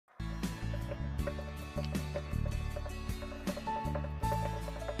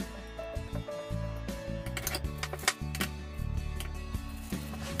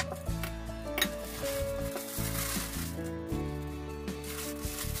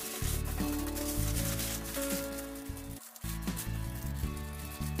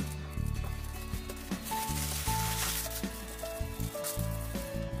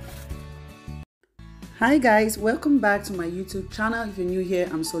Hi guys, welcome back to my YouTube channel. If you're new here,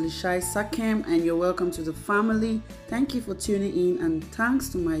 I'm Solishy and you're welcome to the family. Thank you for tuning in and thanks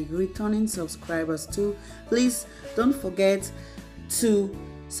to my returning subscribers too. Please don't forget to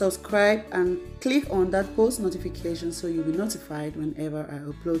subscribe and click on that post notification so you'll be notified whenever I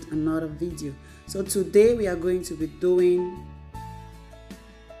upload another video. So today we are going to be doing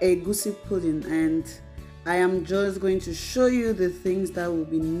Egusi pudding, and I am just going to show you the things that we'll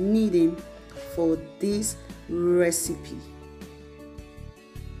be needing for this recipe.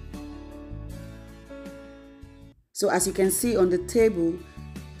 So as you can see on the table,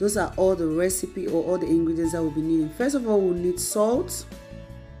 those are all the recipe or all the ingredients that we'll be needing. First of all, we'll need salt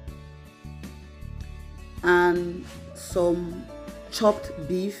and some chopped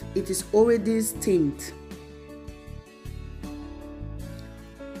beef. It is already steamed.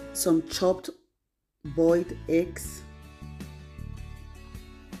 Some chopped boiled eggs,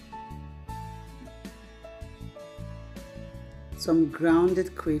 some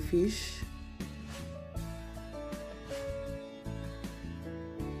grounded crayfish,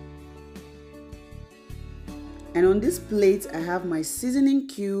 and on this plate I have my seasoning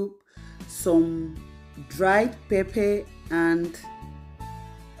cube, some dried pepper, and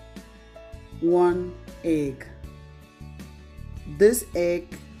one egg. This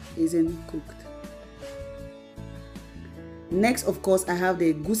egg isn't cooked. Next, of course, I have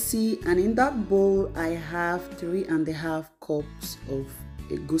the egusi, and in that bowl I have 3.5 cups of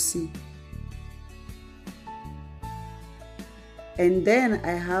egusi. And then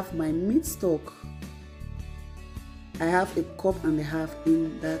I have my meat stock. I have 1.5 cups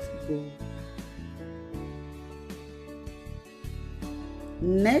in that bowl.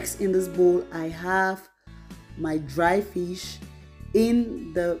 Next, in this bowl I have my dry fish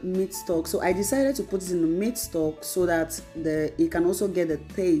in the meat stock. So I decided to put it in the meat stock so that it can also get the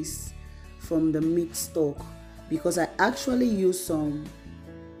taste from the meat stock, because I actually use some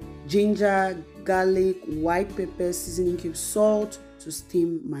ginger, garlic, white pepper, seasoning cube, salt to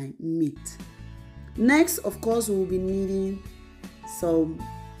steam my meat. Next, of course, we will be needing some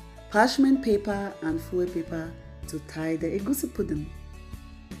parchment paper and foil paper to tie the egusi pudding.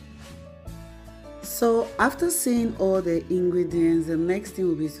 So after seeing all the ingredients, the next thing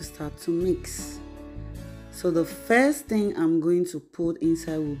will be to start to mix. So the first thing I'm going to put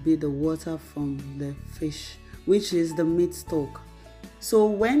inside will be the water from the fish, which is the meat stock. So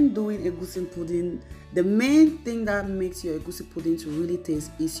when doing egusi pudding, the main thing that makes your egusi pudding to really taste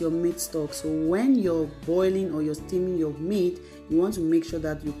is your meat stock. So when you're boiling or you're steaming your meat, you want to make sure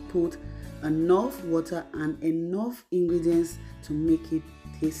that you put enough water and enough ingredients to make it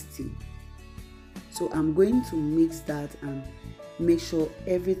tasty. So I'm going to mix that and make sure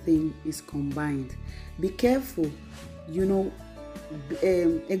everything is combined. Be careful, you know,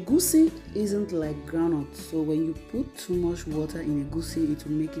 egusi isn't like groundnut. So when you put too much water in egusi, it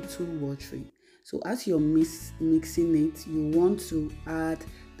will make it too watery. So as you're mixing it, you want to add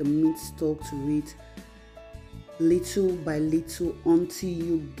the meat stock to it little by little until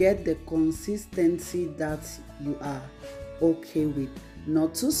you get the consistency that you are okay with.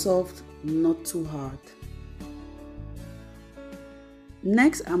 Not too soft, not too hard.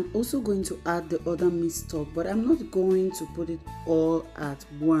 Next, I'm also going to add the other meat stock, but I'm not going to put it all at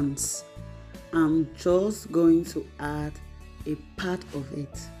once. I'm just going to add a part of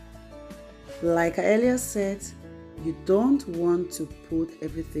it. Like I earlier said, you don't want to put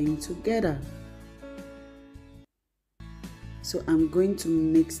everything together. So I'm going to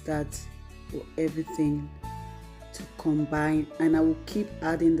mix that for everything to combine, and I will keep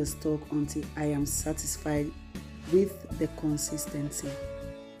adding the stock until I am satisfied with the consistency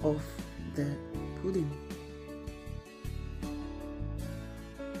of the pudding.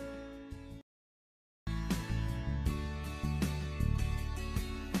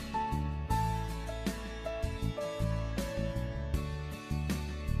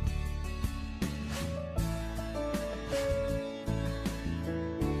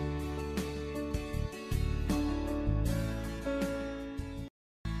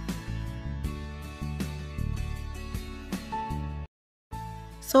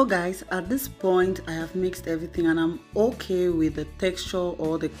 So guys, at this point I have mixed everything and I'm okay with the texture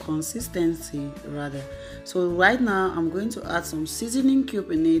or the consistency rather. So right now I'm going to add some seasoning cube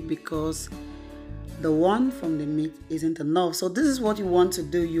in it because the one from the meat isn't enough. So this is what you want to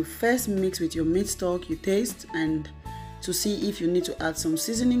do. You first mix with your meat stock, you taste and to see if you need to add some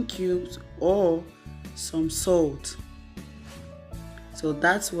seasoning cubes or some salt. So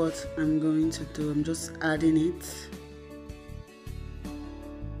that's what I'm going to do. I'm just adding it.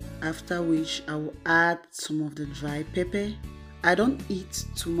 After which I will add some of the dry pepper I don't eat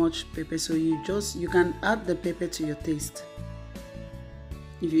too much pepper, so you can add the pepper to your taste.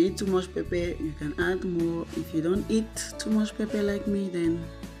 If you eat too much pepper, you can add more. If you don't eat too much pepper like me, then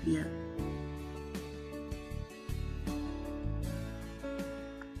yeah.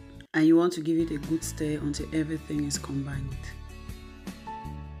 And you want to give it a good stir until everything is combined.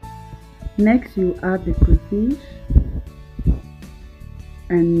 Next, you add the crayfish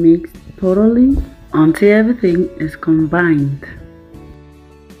and mix thoroughly until everything is combined.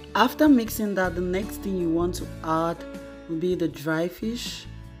 After mixing that, the next thing you want to add will be the dry fish.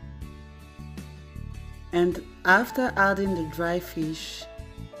 And after adding the dry fish,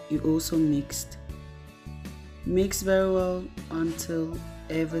 you also mix very well until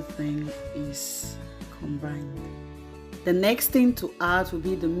everything is combined. The next thing to add will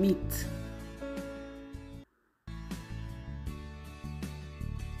be the meat.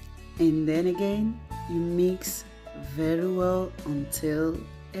 And then again, you mix very well until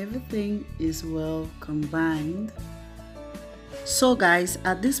everything is well combined. So guys,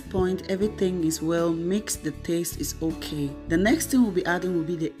 at this point everything is well mixed, the taste is okay. The next thing we'll be adding will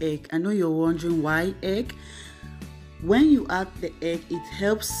be the egg. I know you're wondering why egg. When you add the egg, it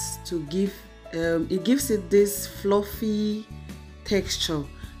helps to give it gives it this fluffy texture.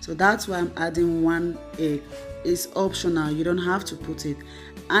 So that's why I'm adding 1 egg. It's optional, you don't have to put it.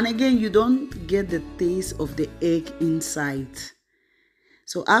 And again, you don't get the taste of the egg inside.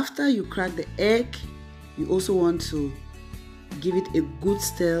 So after you crack the egg, you also want to give it a good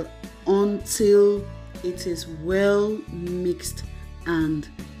stir until it is well mixed and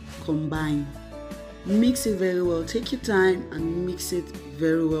combined. Mix it very well. Take your time and mix it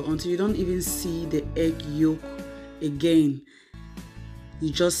very well until you don't even see the egg yolk again. You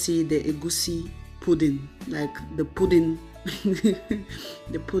just see the egusi pudding, like the pudding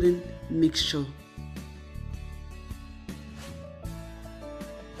the pudding mixture.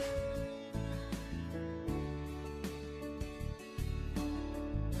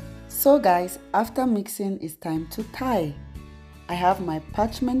 So guys, after mixing, it's time to tie. I have my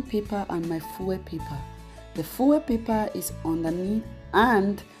parchment paper and my foil paper. The foil paper is underneath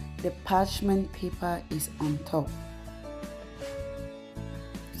and the parchment paper is on top.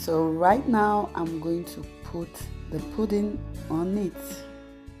 So right now I'm going to put the pudding on it.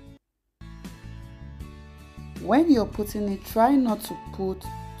 When you're putting it, try not to put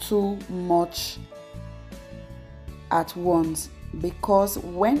too much at once, because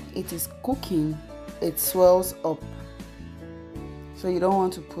when it is cooking it swells up, so you don't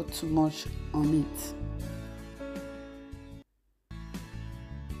want to put too much on it.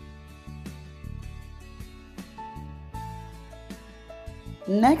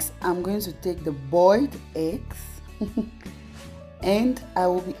 Next, I'm going to take the boiled eggs and I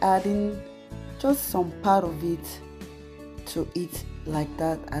will be adding just some part of it to it like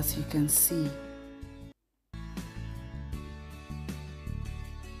that, as you can see.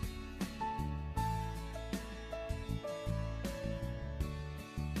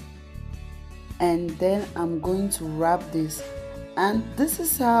 And then I'm going to wrap this, and this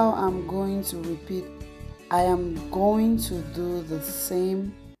is how I'm going to repeat. I am going to do the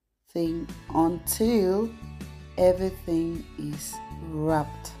same thing until everything is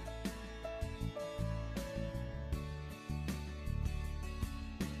wrapped.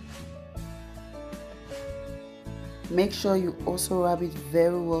 Make sure you also wrap it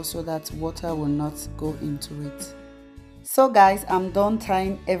very well so that water will not go into it. So guys, I'm done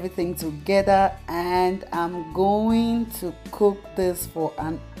tying everything together and I'm going to cook this for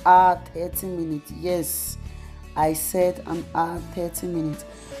an hour 30 minutes. Yes, I said an hour 30 minutes,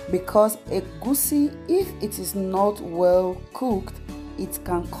 because egusi, if it is not well cooked, it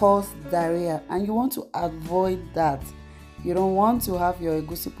can cause diarrhea, and you want to avoid that. You don't want to have your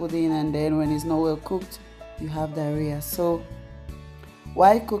egusi pudding and then when it's not well cooked, you have diarrhea. So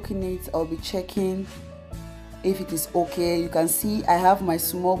while cooking it, I'll be checking if it is okay. You can see I have my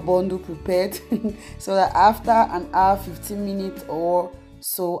small bundle prepared so that after an hour 15 minutes or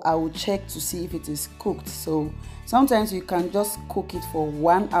so I will check to see if it is cooked. So sometimes you can just cook it for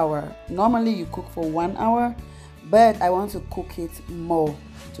 1 hour. Normally you cook for 1 hour, but I want to cook it more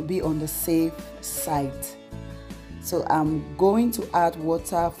to be on the safe side. So I'm going to add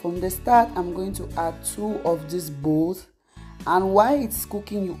water. From the start, I'm going to add 2 of these bowls, and while it's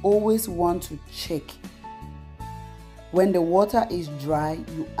cooking, you always want to check. When the water is dry,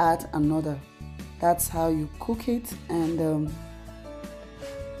 you add another. That's how you cook it, and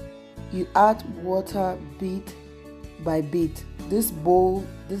you add water bit by bit. This bowl,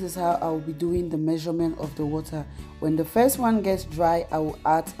 this is how I'll be doing the measurement of the water. When the first one gets dry, I will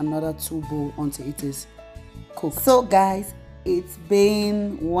add another 2 bowls until it is cooked. So guys, It's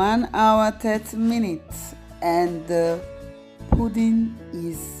been 1 hour 30 minutes and the pudding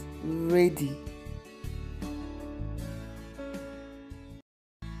is ready.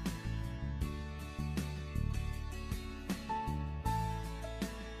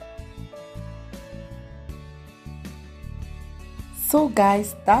 So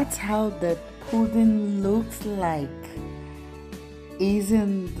guys, that's how the pudding looks like.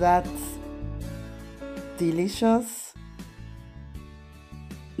 Isn't that delicious?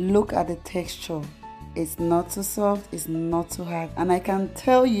 Look at the texture. It's not too soft, it's not too hard, and I can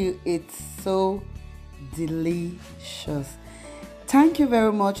tell you it's so delicious. Thank you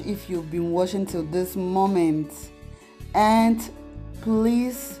very much if you've been watching till this moment, and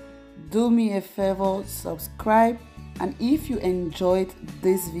please do me a favor, subscribe, and if you enjoyed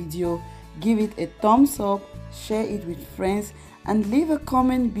this video, give it a thumbs up, share it with friends, and leave a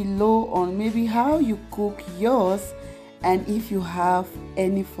comment below on maybe how you cook yours, and if you have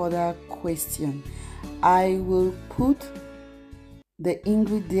any further question. I will put the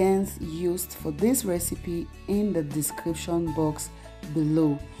ingredients used for this recipe in the description box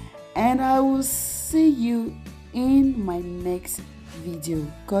below, and I will see you in my next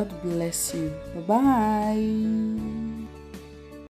video. God bless you. Bye bye.